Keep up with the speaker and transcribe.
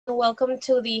welcome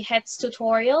to the HETS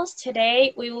tutorials.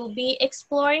 Today we will be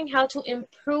exploring how to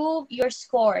improve your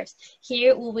scores.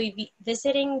 Here we'll be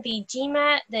visiting the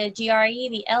GMAT, the GRE,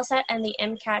 the LSAT, and the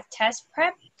MCAT test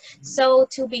prep. So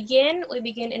to begin, we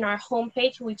begin in our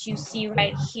homepage, which you see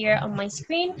right here on my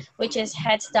screen, which is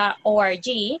hets.org.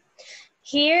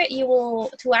 Here you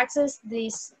will, to access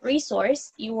this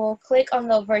resource, you will click on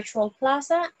the virtual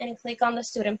plaza and click on the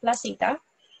student placita.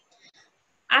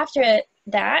 After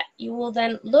that, you will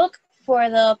then look for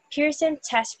the Peterson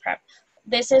test prep.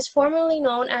 This is formerly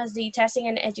known as the Testing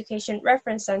and Education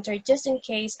Reference Center. Just in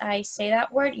case I say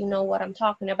that word, you know what I'm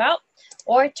talking about,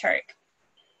 or TERC.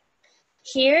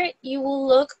 Here, you will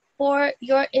look for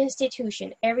your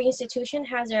institution. Every institution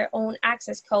has their own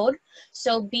access code,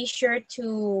 so be sure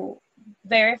to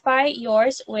verify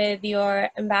yours with your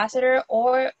ambassador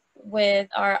or with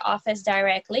our office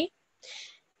directly.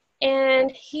 And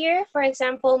here, for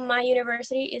example, my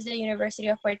university is the University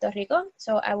of Puerto Rico,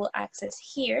 so I will access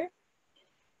here.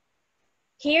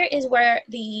 Here is where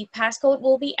the passcode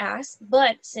will be asked,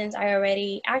 but since I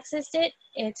already accessed it,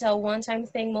 it's a one-time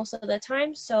thing most of the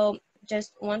time, so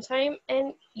just one time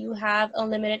and you have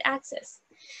unlimited access.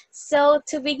 So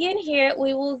to begin here,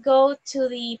 we will go to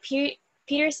the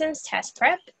Peterson's test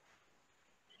prep.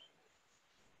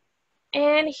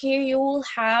 And here you will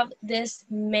have this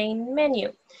main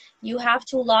menu. You have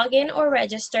to log in or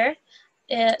register.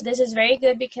 This is very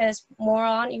good because more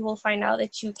on you will find out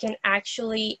that you can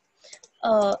actually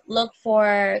look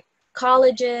for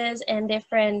colleges and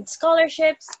different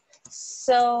scholarships.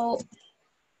 So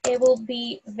it will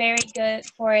be very good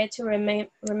for it to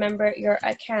remember your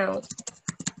account.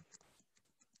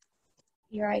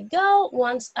 Here I go.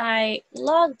 Once I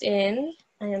logged in,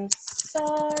 I am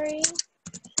sorry.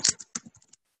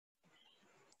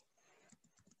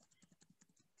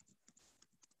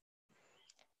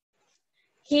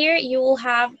 Here you will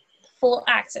have full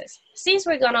access. Since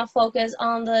we're gonna focus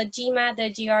on the GMAT, the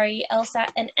GRE,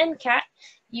 LSAT, and MCAT,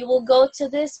 you will go to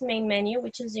this main menu,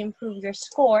 which is improve your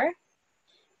score,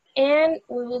 and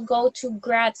we will go to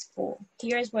grad school.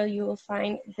 Here's where you will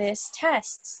find these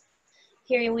tests.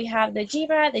 Here we have the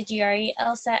GMAT, the GRE,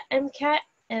 LSAT, MCAT,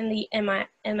 and the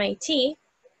MIT.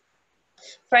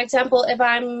 For example, if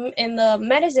I'm in the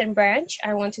medicine branch,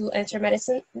 I want to enter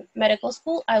medical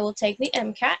school, I will take the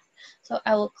MCAT. So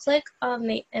I will click on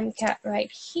the MCAT right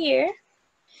here.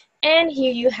 And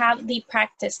here you have the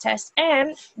practice test.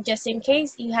 And just in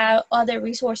case, you have other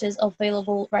resources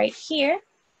available right here.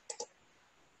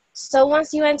 So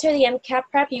once you enter the MCAT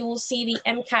prep, you will see the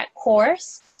MCAT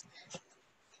course.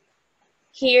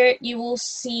 Here you will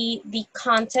see the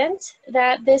content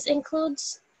that this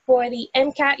includes. For the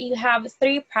MCAT, you have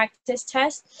 3 practice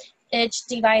tests, each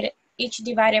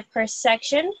divided per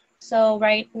section. So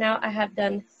right now I have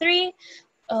done 3,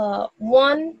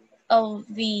 1 of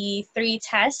the 3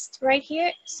 tests right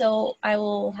here. So I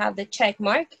will have the check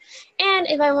mark. And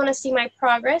if I want to see my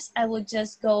progress, I will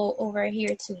just go over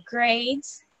here to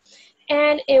grades.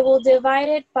 And it will divide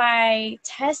it by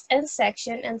test and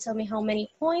section and tell me how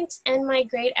many points and my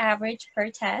grade average per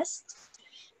test.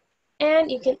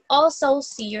 And you can also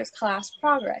see your class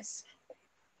progress.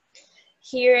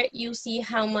 Here you see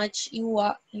how much you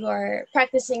are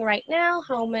practicing right now,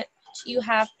 how much you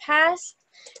have passed,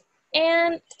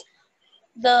 and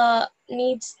the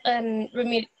needs and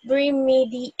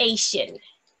remediation.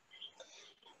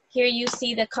 Here you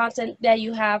see the content that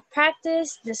you have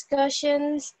practiced,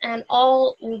 discussions, and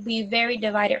all will be very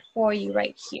divided for you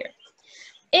right here.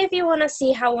 If you want to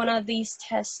see how one of these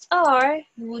tests are,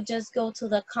 you will just go to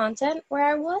the content where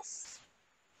I was.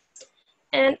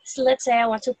 And so let's say I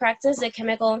want to practice the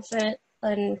chemical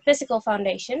and physical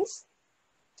foundations.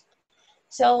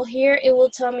 So here it will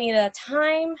tell me the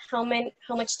time, how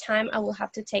much time I will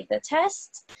have to take the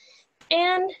test,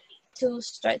 and to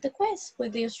start the quiz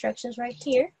with the instructions right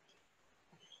here.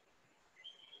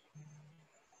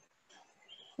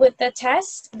 With the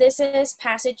test, this is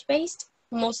passage-based,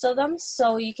 most of them,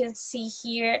 so you can see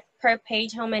here per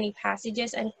page how many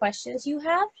passages and questions you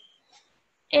have.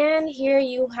 And here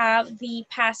you have the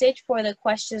passage for the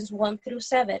questions 1 through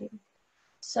 7.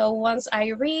 So once I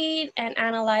read and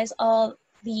analyze all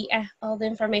the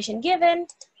information given,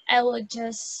 I will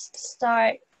just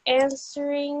start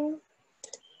answering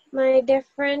my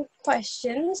different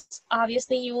questions.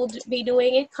 Obviously, you will be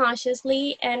doing it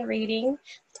consciously and reading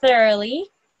thoroughly.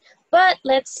 But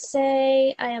let's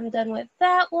say I am done with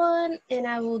that one and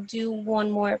I will do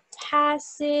one more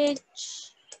passage.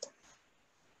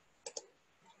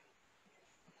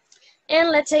 And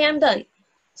let's say I'm done.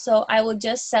 So I will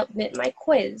just submit my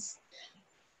quiz.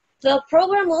 The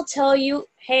program will tell you,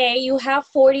 hey, you have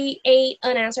 48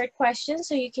 unanswered questions,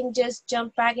 so you can just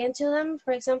jump back into them.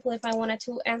 For example, if I wanted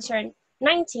to answer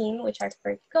 19, which I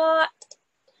forgot,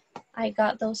 I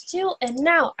got those two, and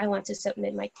now I want to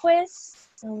submit my quiz.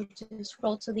 So just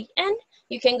scroll to the end.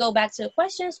 You can go back to the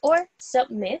questions or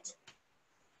submit.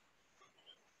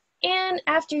 And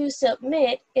after you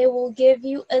submit, it will give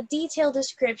you a detailed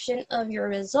description of your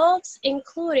results,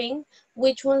 including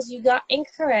which ones you got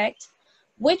incorrect,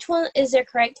 which one is the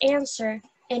correct answer,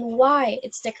 and why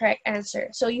it's the correct answer.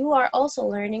 So you are also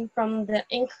learning from the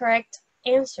incorrect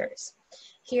answers.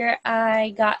 Here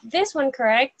I got this one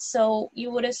correct, so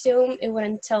you would assume it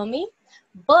wouldn't tell me,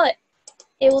 but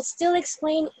it will still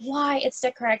explain why it's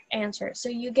the correct answer. So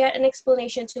you get an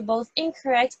explanation to both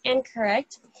incorrect and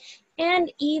correct,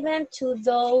 and even to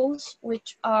those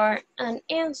which are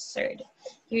unanswered.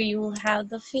 Here you will have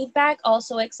the feedback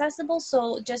also accessible,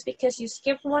 so just because you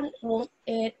skipped one,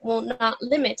 it will not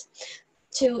limit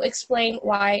to explain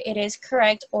why it is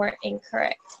correct or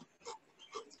incorrect.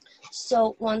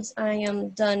 So once I am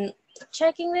done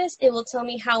checking this, it will tell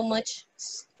me how much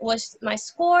was my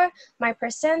score, my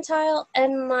percentile,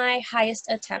 and my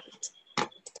highest attempt.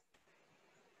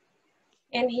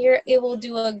 And here it will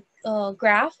do a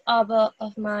graph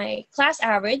of my class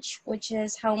average, which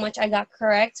is how much I got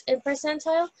correct in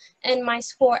percentile, and my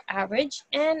score average,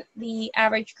 and the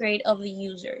average grade of the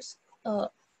users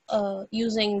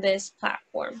using this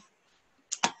platform.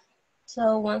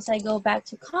 So once I go back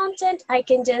to content, I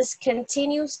can just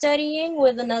continue studying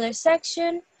with another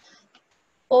section.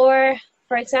 Or,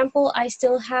 for example, I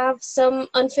still have some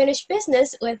unfinished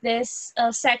business with this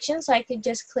section, so I could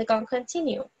just click on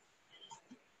continue.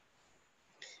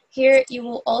 Here you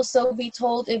will also be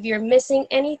told if you're missing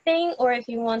anything or if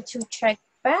you want to check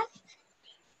back.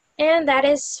 And that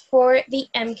is for the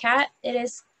MCAT. It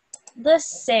is the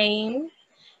same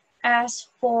as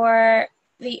for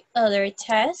the other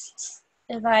tests.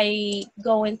 If I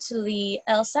go into the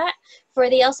LSAT, for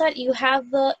the LSAT you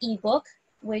have the ebook,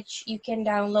 which you can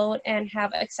download and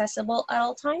have accessible at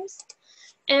all times.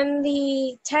 And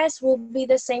the test will be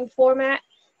the same format.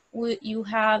 You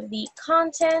have the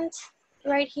content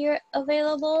right here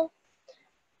available.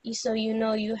 So you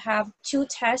know you have 2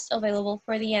 tests available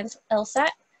for the LSAT.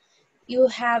 You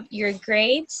have your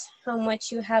grades, how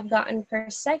much you have gotten per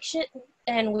section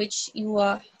and which you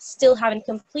still haven't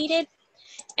completed,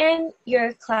 and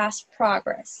your class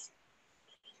progress,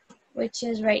 which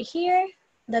is right here,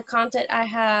 the content I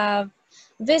have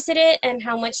visited and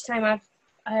how much time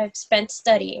I've spent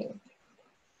studying.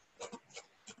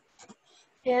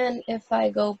 And if I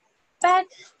go back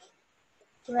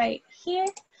right here,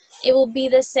 it will be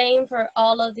the same for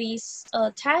all of these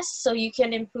tests, so you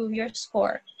can improve your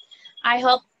score. I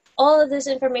hope all of this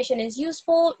information is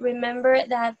useful. Remember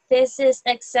that this is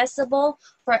accessible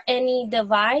for any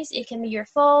device. It can be your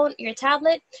phone, your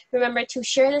tablet. Remember to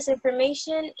share this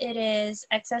information. It is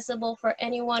accessible for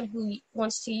anyone who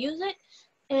wants to use it.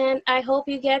 And I hope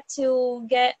you get to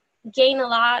gain a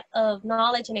lot of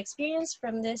knowledge and experience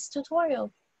from this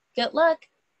tutorial. Good luck.